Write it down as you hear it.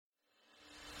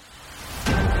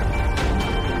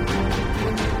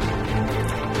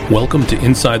Welcome to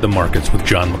Inside the Markets with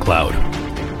John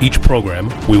McLeod. Each program,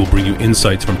 we will bring you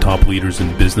insights from top leaders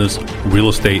in business, real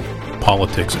estate,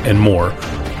 politics, and more,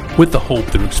 with the hope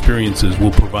their experiences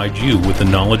will provide you with the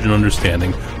knowledge and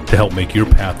understanding to help make your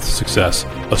path to success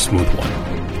a smooth one.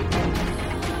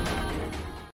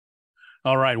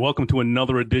 All right, welcome to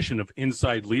another edition of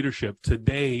Inside Leadership.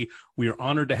 Today, we are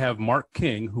honored to have Marc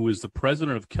King, who is the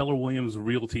president of Keller Williams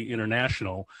Realty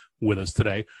International, with us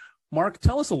today. Marc,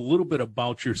 tell us a little bit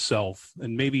about yourself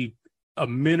and maybe a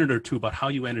minute or two about how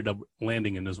you ended up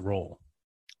landing in this role.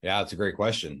 Yeah, that's a great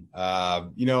question.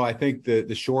 I think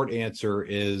the short answer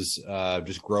is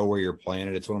just grow where you're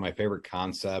planted. It's one of my favorite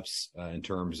concepts in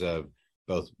terms of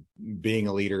both being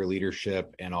a leader,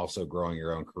 leadership, and also growing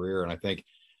your own career. And I think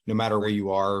no matter where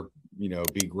you are,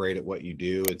 be great at what you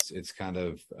do. It's kind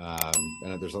of,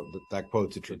 and that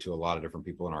quote's to a lot of different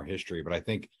people in our history. But I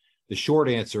think the short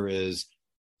answer is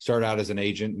started out as an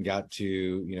agent and got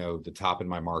to, the top in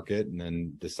my market, and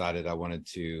then decided I wanted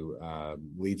to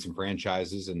lead some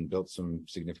franchises and built some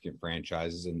significant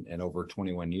franchises. And over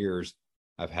 21 years,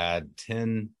 I've had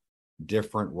 10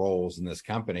 different roles in this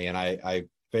company, and I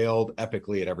failed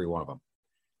epically at every one of them.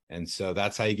 And so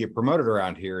that's how you get promoted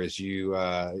around here is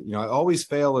I always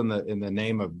fail in the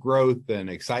name of growth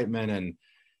and excitement and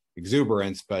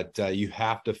exuberance, but you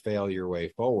have to fail your way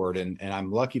forward. And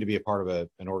I'm lucky to be a part of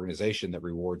an organization that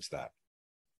rewards that.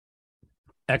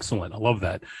 Excellent. I love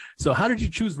that. So how did you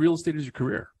choose real estate as your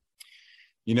career?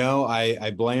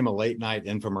 I blame a late night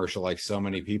infomercial like so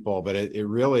many people, but it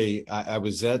really, I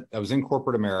was in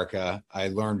corporate America. I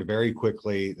learned very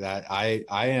quickly that I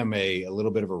am a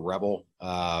little bit of a rebel,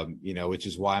 which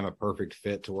is why I'm a perfect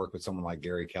fit to work with someone like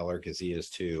Gary Keller, because he is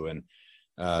too. And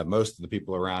most of the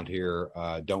people around here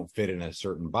don't fit in a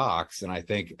certain box. And I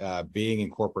think being in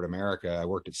corporate America, I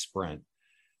worked at Sprint,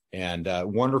 and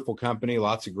wonderful company,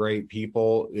 lots of great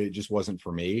people. It just wasn't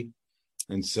for me.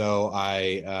 And so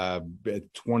I,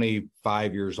 at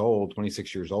 26 years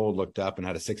old, looked up and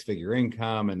had a six-figure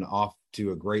income and off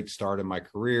to a great start in my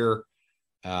career,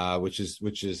 which is,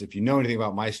 if you know anything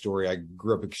about my story, I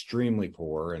grew up extremely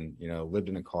poor and, lived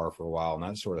in a car for a while and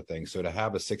that sort of thing. So to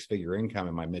have a six-figure income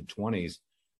in my mid-20s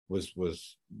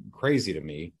was crazy to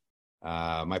me.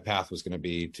 My path was going to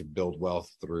be to build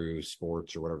wealth through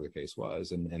sports or whatever the case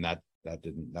was. And that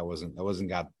wasn't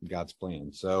God's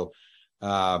plan. So,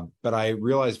 but I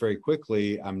realized very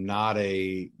quickly I'm not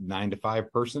a 9-to-5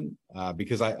 person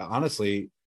because I honestly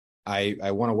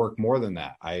want to work more than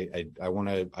that.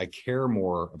 I care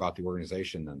more about the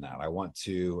organization than that. I want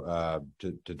to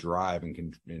drive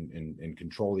and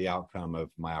control the outcome of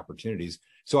my opportunities.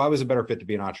 So I was a better fit to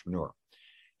be an entrepreneur.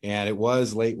 And it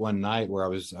was late one night where I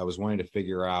was wanting to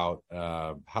figure out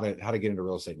how to get into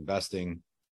real estate investing.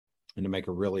 And to make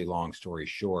a really long story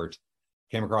short,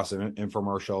 came across an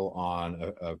infomercial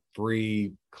on a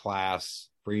free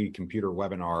computer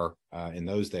webinar in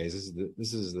those days.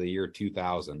 This is the year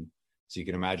 2000, so you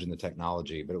can imagine the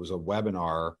technology. But it was a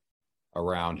webinar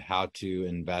around how to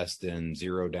invest in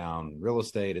zero down real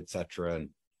estate, et cetera.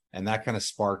 And that kind of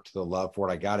sparked the love for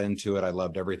it. I got into it. I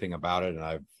loved everything about it, and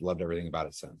I've loved everything about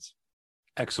it since.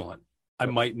 Excellent. I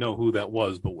might know who that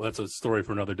was, but that's a story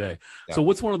for another day. Yeah. So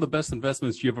what's one of the best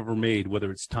investments you've ever made,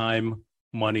 whether it's time,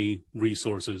 money,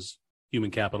 resources, human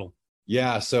capital?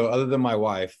 Yeah. So other than my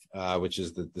wife, which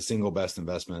is the single best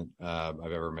investment I've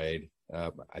ever made,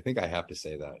 I think I have to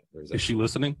say that. Is she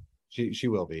listening? She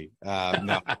will be.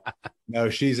 No,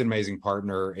 she's an amazing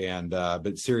partner. And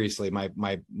but seriously,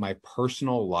 my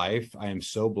personal life, I am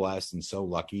so blessed and so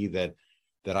lucky that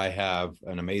I have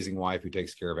an amazing wife who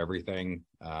takes care of everything,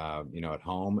 at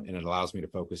home, and it allows me to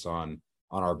focus on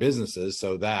our businesses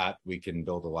so that we can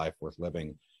build a life worth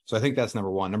living. So I think that's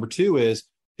number one. Number two is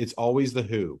it's always the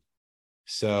who.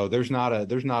 So there's not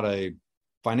a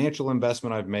financial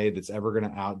investment I've made that's ever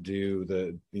going to outdo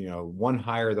the, one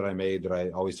hire that I made that I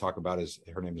always talk about is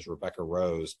her name is Rebecca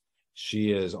Rose.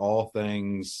 She is all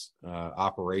things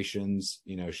operations.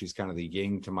 She's kind of the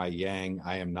yin to my yang.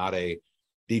 I am not a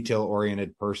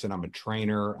detail-oriented person. I'm a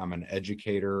trainer. I'm an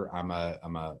educator.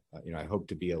 I hope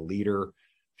to be a leader.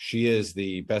 She is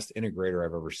the best integrator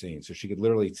I've ever seen. So she could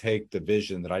literally take the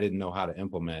vision that I didn't know how to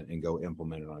implement and go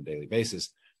implement it on a daily basis.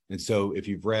 And so if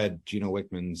you've read Gino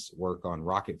Wickman's work on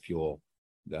rocket fuel,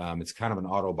 it's kind of an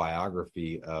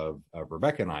autobiography of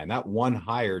Rebecca and I. And that one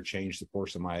hire changed the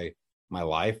course of my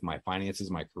life, my finances,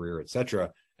 my career, et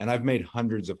cetera. And I've made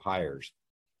hundreds of hires.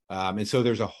 And so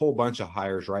there's a whole bunch of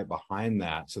hires right behind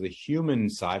that. So the human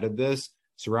side of this,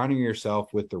 surrounding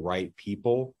yourself with the right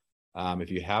people,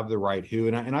 if you have the right who,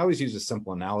 and I always use a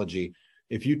simple analogy.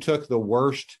 If you took the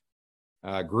worst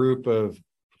group of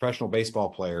professional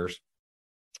baseball players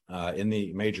in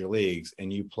the major leagues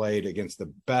and you played against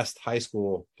the best high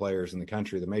school players in the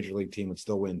country, the major league team would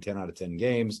still win 10 out of 10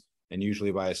 games, and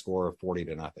usually by a score of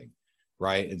 40-0,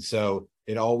 right? And so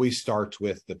it always starts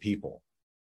with the people.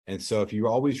 And so if you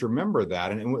always remember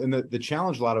that, and the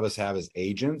challenge a lot of us have as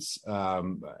agents,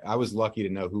 I was lucky to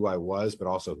know who I was, but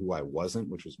also who I wasn't,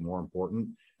 which was more important.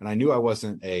 And I knew I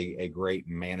wasn't a great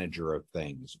manager of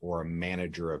things or a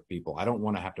manager of people. I don't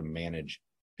want to have to manage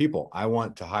people. I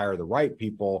want to hire the right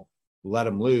people, let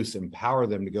them loose, empower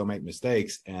them to go make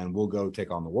mistakes, and we'll go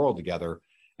take on the world together.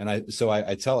 And I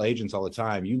tell agents all the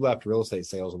time, you left real estate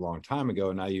sales a long time ago,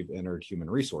 and now you've entered human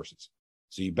resources.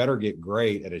 So you better get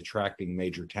great at attracting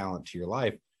major talent to your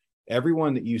life.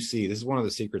 Everyone that you see, this is one of the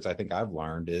secrets I think I've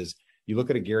learned, is you look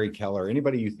at a Gary Keller,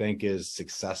 anybody you think is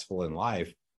successful in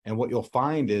life, and what you'll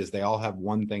find is they all have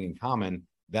one thing in common.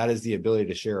 That is the ability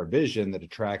to share a vision that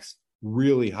attracts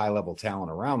really high level talent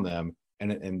around them.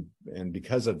 And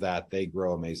because of that, they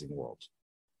grow amazing worlds.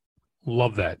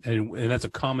 Love that. And that's a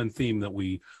common theme that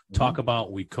we talk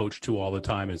about, we coach to all the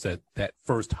time, is that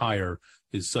first hire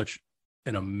is such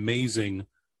an amazing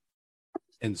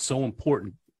and so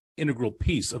important integral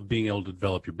piece of being able to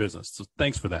develop your business. So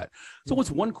thanks for that. So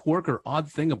what's one quirk or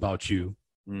odd thing about you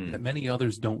that many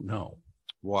others don't know?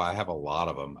 Well, I have a lot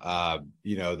of them.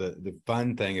 The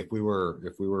fun thing, if we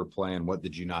were playing What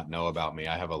Did You Not Know About Me,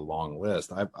 I have a long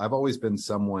list. I've always been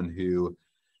someone who,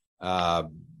 I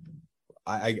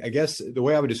guess the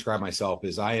way I would describe myself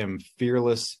is I am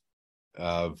fearless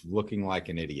of looking like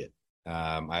an idiot.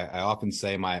 I often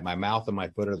say my mouth and my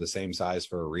foot are the same size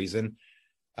for a reason.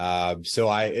 So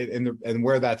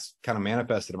where that's kind of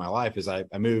manifested in my life is I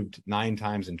moved 9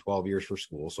 times in 12 years for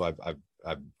school. So I've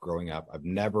growing up, I've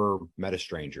never met a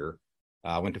stranger.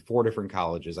 I went to 4 different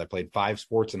colleges. I played 5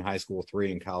 sports in high school,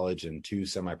 3 in college, and 2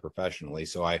 semi-professionally.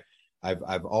 So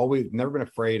I've always never been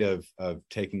afraid of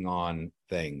taking on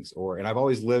things, and I've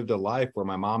always lived a life where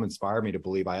my mom inspired me to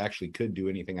believe I actually could do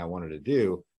anything I wanted to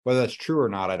do. Whether that's true or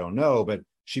not, I don't know, but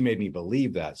she made me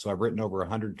believe that. So I've written over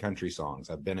 100 country songs.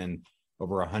 I've been in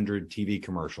over 100 TV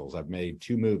commercials. I've made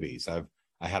 2 movies. I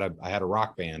had a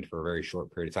rock band for a very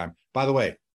short period of time. By the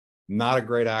way, not a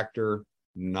great actor,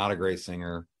 not a great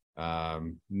singer,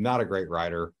 not a great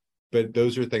writer, but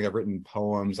those are things. I've written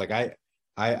poems. Like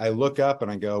I look up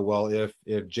and I go, well,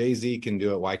 if Jay-Z can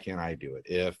do it, why can't I do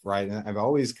it? Right. And I've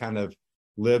always kind of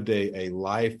lived a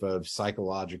life of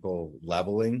psychological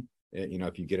leveling.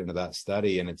 If you get into that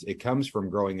study, and it comes from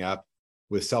growing up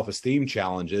with self-esteem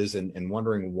challenges and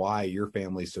wondering why your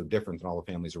family's so different than all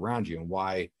the families around you, and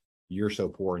why you're so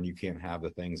poor and you can't have the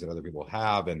things that other people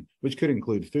have, and which could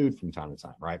include food from time to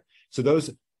time, right? So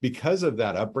because of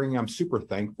that upbringing, I'm super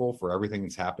thankful for everything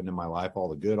that's happened in my life, all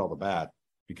the good, all the bad,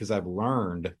 because I've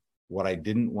learned what I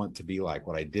didn't want to be like,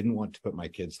 what I didn't want to put my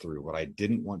kids through, what I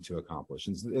didn't want to accomplish.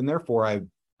 And therefore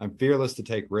I'm fearless to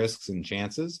take risks and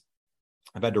chances.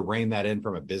 I've had to rein that in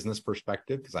from a business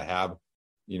perspective, because I have,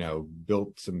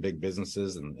 built some big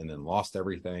businesses and then lost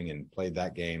everything and played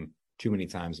that game too many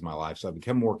times in my life. So I've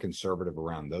become more conservative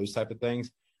around those type of things,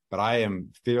 but I am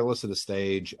fearless of the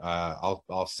stage.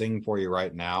 I'll sing for you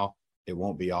right now. It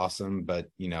won't be awesome, but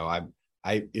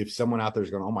if someone out there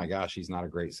is going, oh my gosh, he's not a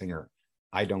great singer,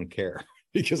 I don't care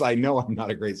because I know I'm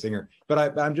not a great singer, but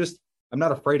I'm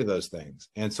not afraid of those things.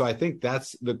 And so I think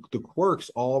that's the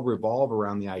quirks all revolve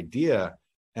around the idea.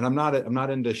 And I'm not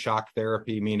into shock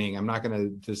therapy, meaning I'm not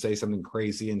going to say something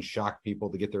crazy and shock people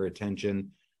to get their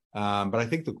attention. But I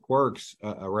think the quirks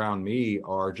around me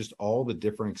are just all the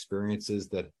different experiences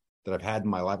that I've had in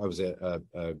my life. I was a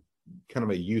kind of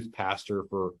a youth pastor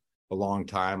for a long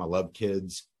time. I love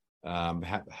kids.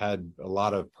 Had a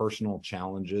lot of personal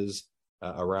challenges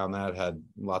around that, had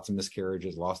lots of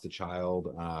miscarriages, lost a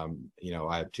child. I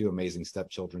have 2 amazing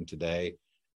stepchildren today,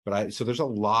 so there's a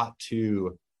lot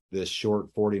to this short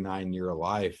 49-year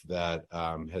life that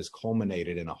has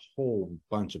culminated in a whole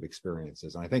bunch of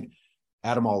experiences. And I think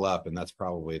add them all up, and that's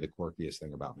probably the quirkiest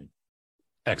thing about me.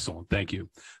 Excellent. Thank you.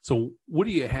 So what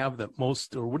do you have that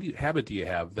most, or what habit do you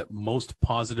have that most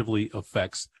positively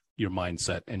affects your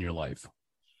mindset and your life?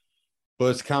 Well,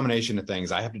 it's a combination of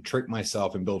things. I have to trick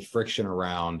myself and build friction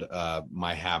around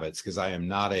my habits, because I am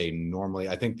not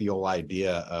I think the old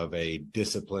idea of a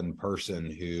disciplined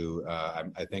person who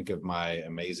I think of my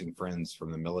amazing friends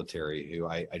from the military who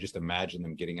I just imagine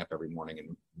them getting up every morning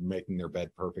and making their bed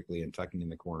perfectly and tucking in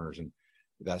the corners and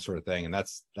that sort of thing. And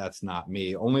that's not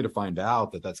me, only to find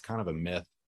out that that's kind of a myth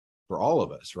for all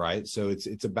of us, right? So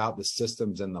it's about the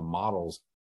systems and the models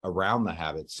around the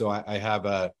habits. So I have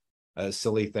a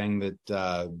silly thing that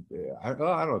I don't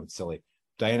know if it's silly.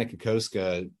 Diana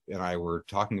Kokoska and I were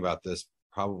talking about this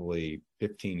probably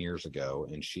 15 years ago,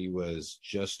 and she was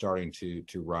just starting to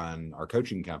run our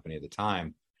coaching company at the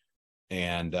time.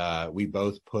 And we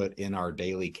both put in our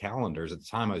daily calendars. At the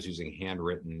time, I was using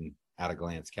handwritten at a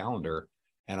glance calendar,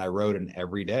 and I wrote in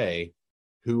every day,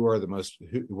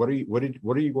 what are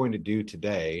you going to do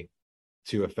today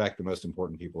to affect the most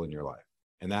important people in your life?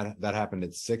 And that happened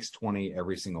at 6:20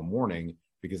 every single morning,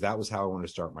 because that was how I wanted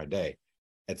to start my day.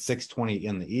 At 6:20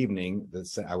 in the evening,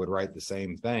 I would write the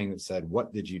same thing that said,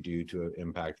 what did you do to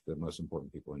impact the most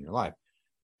important people in your life?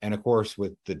 And of course,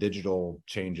 with the digital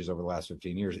changes over the last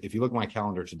 15 years, if you look at my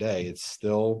calendar today, it's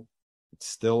still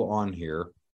on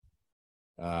here.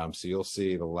 So you'll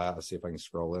see let's see if I can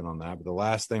scroll in on that. But the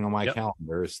last thing on my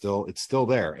calendar is still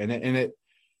there. And it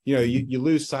you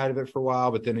lose sight of it for a while,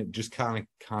 but then it just kind of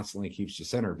constantly keeps you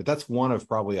centered. But that's one of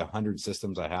probably 100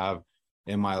 systems I have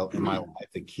in my life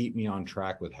that keep me on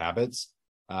track with habits.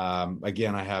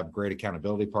 Again, I have great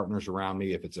accountability partners around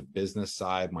me. If it's a business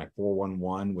side, my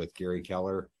 411 with Gary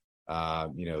Keller,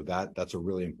 that's a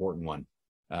really important one.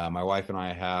 My wife and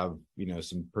I have,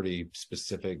 some pretty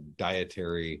specific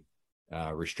dietary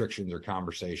restrictions or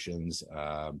conversations.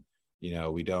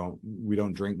 We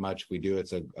don't drink much. We do,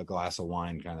 it's a glass of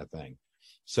wine kind of thing.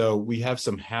 So we have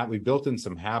we built in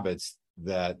some habits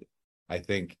that I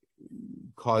think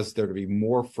cause there to be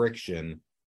more friction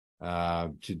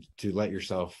to let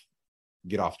yourself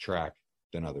get off track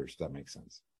than others. If that makes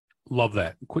sense. Love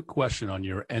that. Quick question on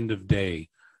your end of day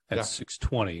at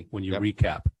 6:20 when you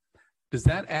recap. Does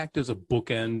that act as a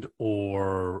bookend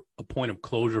or a point of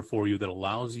closure for you that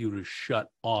allows you to shut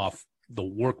off the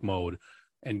work mode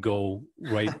and go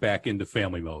right back into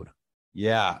family mode?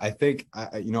 Yeah, I think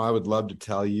I would love to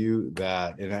tell you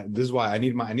that, and this is why I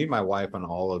need my wife on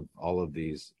all of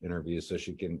these interviews, so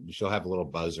she'll have a little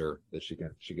buzzer that she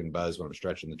can buzz when I'm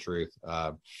stretching the truth.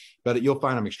 But you'll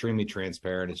find I'm extremely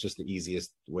transparent. It's just the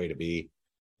easiest way to be.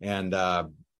 And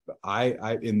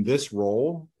I in this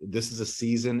role, this is a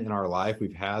season in our life.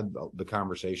 We've had the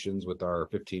conversations with our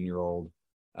 15-year-old.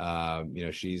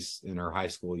 She's in her high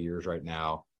school years right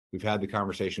now. We've had the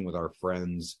conversation with our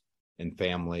friends and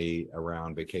family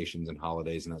around vacations and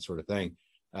holidays and that sort of thing.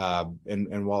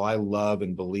 And while I love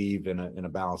and believe in a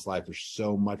balanced life, there's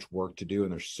so much work to do,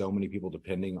 and there's so many people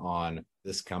depending on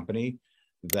this company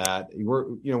that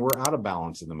we're out of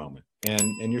balance in the moment.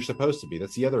 And you're supposed to be.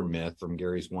 That's the other myth from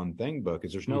Gary's One Thing book,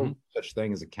 is there's no such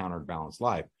thing as a counterbalanced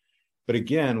life. But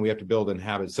again, we have to build in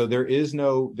habits. So there is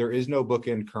no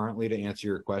bookend currently to answer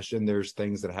your question. There's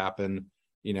things that happen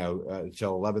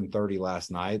till 11:30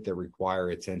 last night that require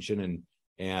attention,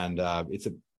 and it's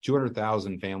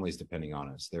 200,000 families depending on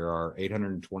us. There are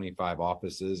 825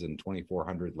 offices and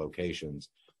 2,400 locations.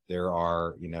 There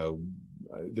are,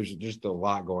 there's just a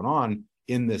lot going on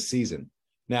in this season.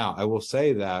 Now, I will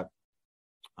say that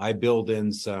I build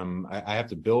in I have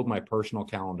to build my personal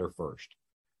calendar first.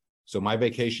 So my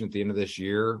vacation at the end of this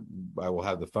year, I will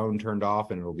have the phone turned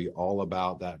off, and it'll be all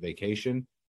about that vacation.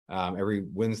 Every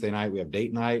Wednesday night we have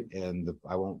date night, and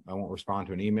I won't respond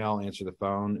to an email, answer the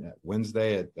phone. At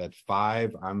Wednesday at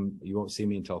 5, you won't see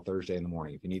me until Thursday in the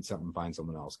morning. If you need something, find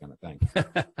someone else, kind of thing.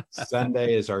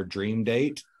 Sunday is our dream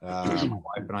date. My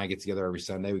wife and I get together every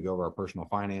Sunday. We go over our personal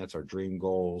finance, our dream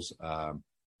goals, all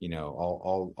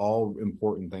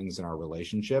important things in our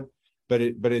relationship. But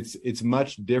it's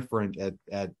much different at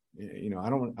I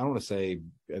don't want to say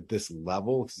at this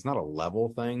level, because it's not a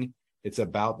level thing. It's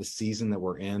about the season that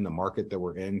we're in, the market that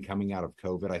we're in, coming out of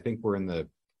COVID. I think we're in the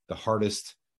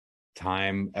hardest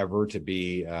time ever to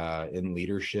be in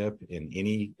leadership in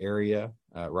any area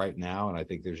right now. And I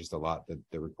think there's just a lot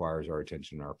that requires our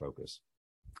attention and our focus.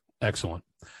 Excellent.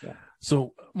 Yeah.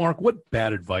 So, Marc, what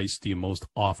bad advice do you most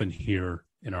often hear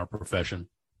in our profession?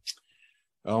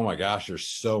 Oh my gosh, there's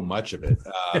so much of it.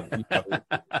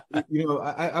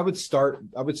 I would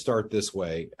start this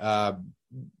way.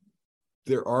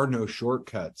 There are no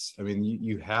shortcuts. I mean,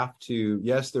 you have to,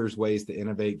 yes, there's ways to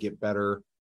innovate, get better,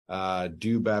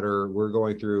 do better. We're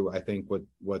going through, I think,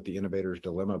 what the Innovator's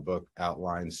Dilemma book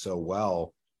outlines so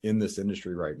well in this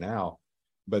industry right now.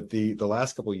 But the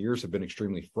last couple of years have been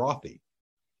extremely frothy.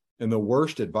 And the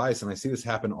worst advice, and I see this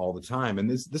happen all the time, and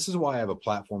this is why I have a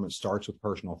platform that starts with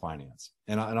personal finance.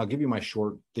 And I'll give you my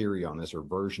short theory on this, or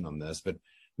version on this, but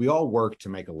we all work to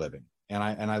make a living. And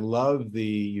I love the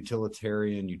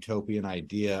utilitarian, utopian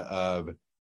idea of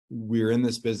we're in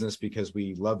this business because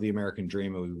we love the American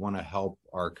dream and we want to help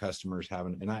our customers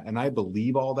and I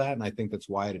believe all that. And I think that's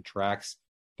why it attracts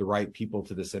the right people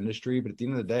to this industry. But at the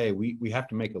end of the day, we have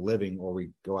to make a living or we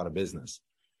go out of business.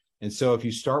 And so if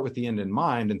you start with the end in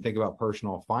mind and think about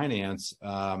personal finance,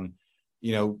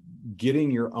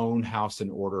 getting your own house in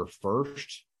order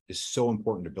first is so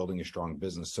important to building a strong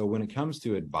business. So when it comes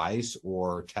to advice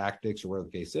or tactics or whatever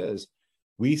the case is,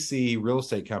 we see real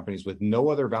estate companies with no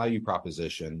other value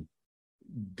proposition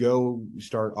go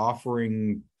start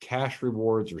offering cash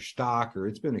rewards or stock, or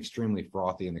it's been extremely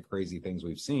frothy and the crazy things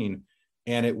we've seen.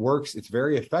 And it works. It's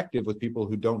very effective with people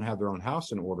who don't have their own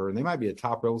house in order. And they might be a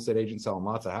top real estate agent selling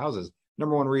lots of houses.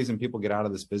 Number one reason people get out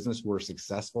of this business who are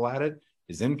successful at it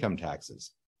is income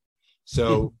taxes.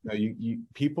 So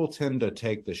people tend to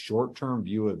take the short-term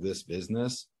view of this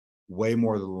business way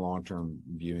more than the long-term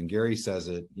view. And Gary says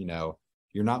it,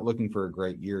 you're not looking for a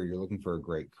great year, you're looking for a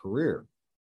great career.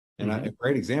 And a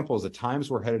great example is the times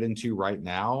we're headed into right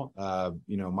now.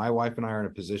 My wife and I are in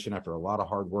a position after a lot of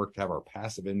hard work to have our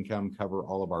passive income cover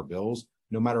all of our bills,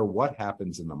 no matter what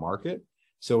happens in the market.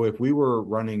 So if we were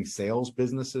running sales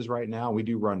businesses right now, we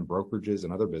do run brokerages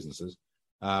and other businesses.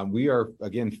 We are,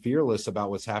 again, fearless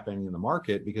about what's happening in the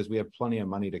market because we have plenty of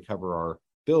money to cover our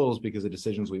bills because of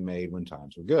decisions we made when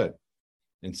times were good.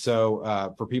 And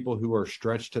so for people who are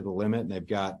stretched to the limit and we've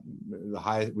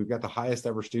got the highest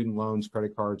ever student loans,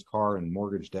 credit cards, car, and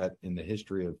mortgage debt in the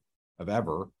history of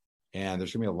ever. And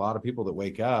there's going to be a lot of people that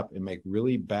wake up and make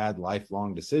really bad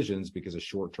lifelong decisions because of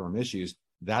short-term issues.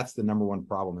 That's the number one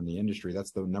problem in the industry.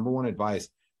 That's the number one advice.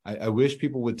 I wish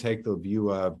people would take the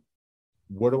view of,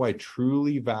 what do I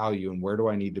truly value and where do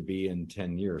I need to be in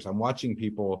 10 years? I'm watching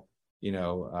people,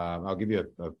 I'll give you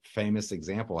a famous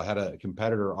example. I had a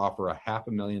competitor offer a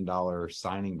 $500,000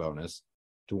 signing bonus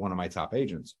to one of my top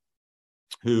agents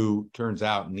who turns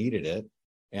out needed it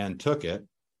and took it.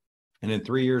 And in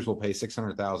 3 years, we'll pay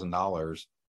 $600,000.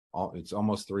 It's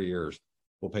almost 3 years.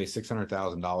 We'll pay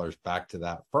 $600,000 back to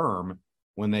that firm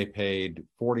when they paid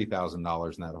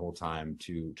 $40,000 in that whole time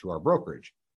to our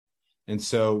brokerage. And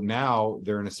so now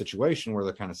they're in a situation where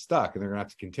they're kind of stuck and they're going to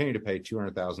have to continue to pay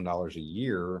 $200,000 a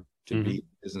year to be in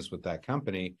business with that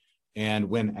company. And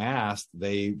when asked,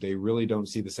 they really don't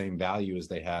see the same value as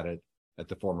they had at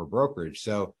the former brokerage.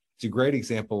 So it's a great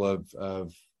example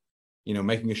of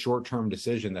making a short-term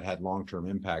decision that had long-term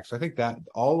impact. So I think that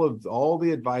all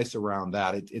the advice around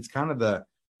that, it's kind of the,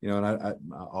 and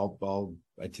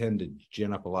I tend to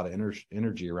gin up a lot of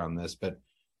energy around this, but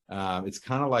it's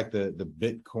kind of like the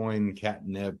Bitcoin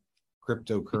catnip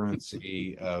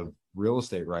cryptocurrency of real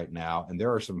estate right now. And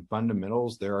there are some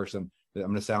fundamentals. I'm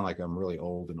going to sound like I'm really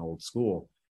old school.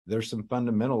 There's some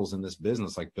fundamentals in this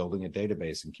business, like building a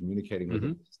database and communicating with it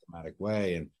in a systematic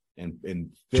way and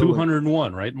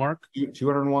 201, right, Mark?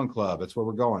 201 club. That's where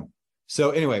we're going.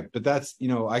 So anyway, but that's,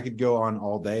 I could go on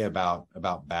all day about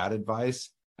bad advice.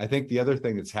 I think the other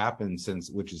thing that's happened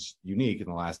which is unique in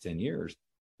the last 10 years,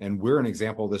 and we're an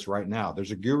example of this right now.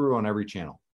 There's a guru on every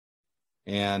channel.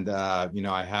 And,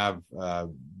 I have,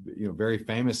 very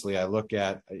famously, I look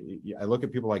at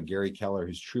people like Gary Keller,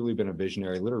 who's truly been a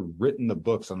visionary, literally written the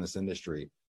books on this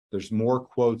industry. There's more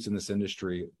quotes in this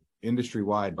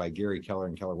industry-wide by Gary Keller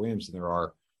and Keller Williams than there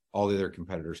are all the other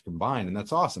competitors combined. And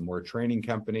that's awesome. We're a training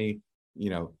company,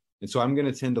 and so I'm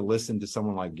going to tend to listen to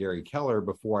someone like Gary Keller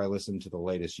before I listen to the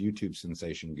latest YouTube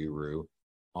sensation guru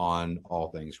on all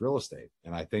things real estate.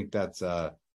 And I think that's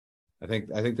I think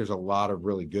there's a lot of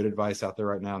really good advice out there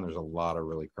right now, and there's a lot of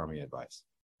really crummy advice.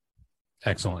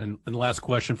 Excellent. And last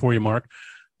question for you, Mark.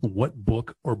 What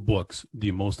book or books do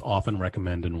you most often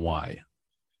recommend and why?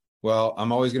 Well,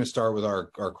 I'm always going to start with our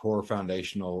core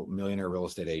foundational Millionaire Real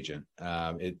Estate Agent.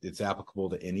 It's applicable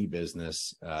to any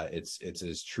business. It's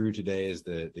as true today as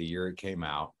the year it came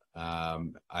out.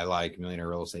 I like Millionaire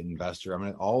Real Estate Investor. I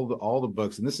mean, all the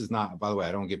books, and this is not, by the way,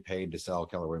 I don't get paid to sell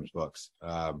Keller Williams books.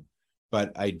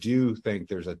 But I do think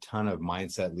there's a ton of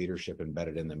mindset leadership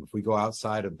embedded in them. If we go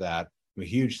outside of that, I'm a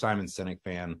huge Simon Sinek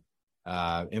fan.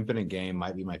 Infinite Game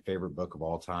might be my favorite book of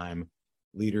all time.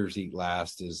 Leaders Eat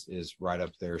Last is right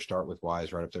up there. Start with Why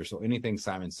is right up there. So anything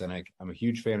Simon Sinek. I'm a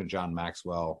huge fan of John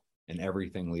Maxwell and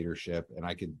everything leadership. And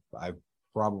I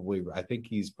think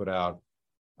he's put out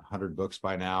 100 books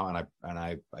by now, and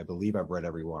I believe I've read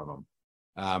every one of them.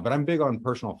 But I'm big on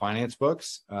personal finance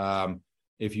books.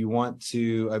 If you want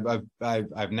to,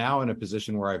 I've now in a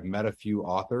position where I've met a few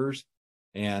authors,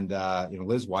 and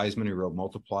Liz Wiseman, who wrote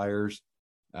Multipliers,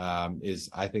 is,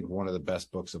 I think, one of the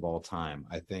best books of all time.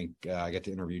 I think I got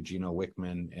to interview Gino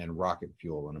Wickman and Rocket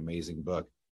Fuel, an amazing book.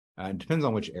 It depends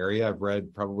on which area. I've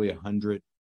read probably 100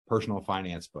 personal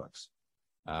finance books.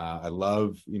 I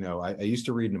love, I used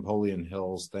to read Napoleon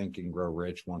Hill's Think and Grow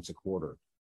Rich once a quarter.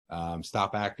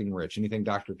 Stop Acting Rich. Anything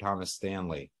Dr. Thomas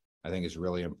Stanley, I think, is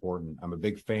really important. I'm a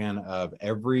big fan of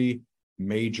every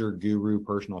major guru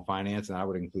personal finance, and I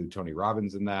would include Tony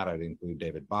Robbins in that. I'd include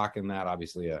David Bach in that.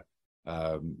 Obviously,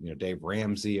 Dave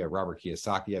Ramsey, Robert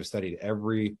Kiyosaki. I've studied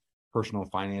every personal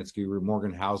finance guru.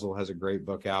 Morgan Housel has a great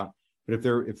book out. But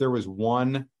if there was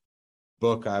one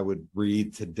book I would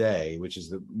read today, which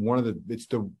is it's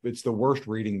the worst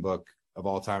reading book of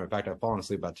all time. In fact, I've fallen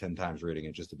asleep about 10 times reading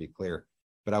it, just to be clear.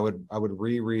 But I would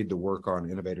reread the work on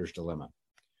Innovator's Dilemma.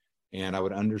 And I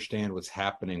would understand what's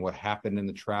happening, what happened in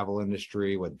the travel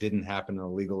industry, what didn't happen in the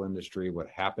legal industry, what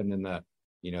happened in the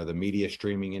media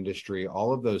streaming industry,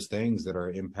 all of those things that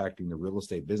are impacting the real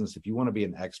estate business. If you want to be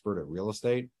an expert at real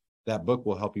estate, that book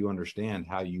will help you understand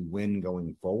how you win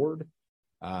going forward.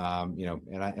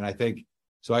 And I think,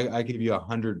 so I could give you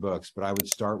 100 books, but I would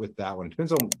start with that one. It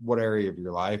depends on what area of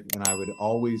your life. And I would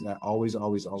always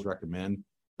recommend,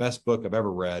 best book I've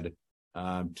ever read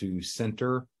to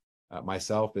center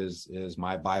myself is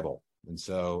my Bible. And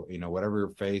so, whatever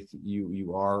faith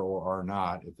you are or are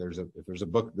not, if there's a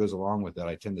book that goes along with it,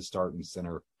 I tend to start and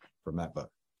center from that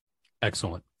book.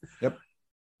 Excellent. Yep.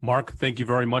 Marc, thank you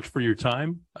very much for your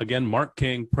time. Again, Marc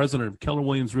King, president of Keller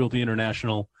Williams Realty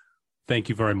International. Thank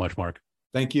you very much, Marc.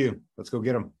 Thank you. Let's go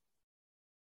get them.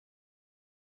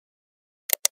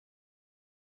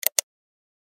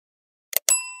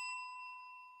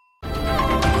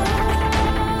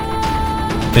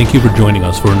 Thank you for joining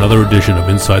us for another edition of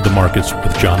Inside the Markets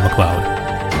with John McLeod.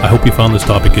 I hope you found this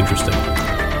topic interesting.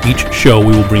 Each show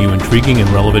we will bring you intriguing and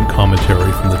relevant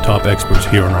commentary from the top experts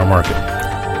here in our market.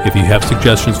 If you have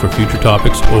suggestions for future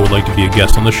topics or would like to be a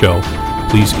guest on the show,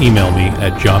 please email me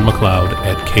at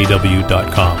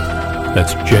johnmcleod@kw.com.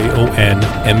 That's JONMCLEOD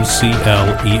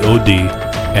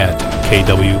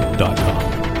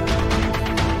 @kw.com.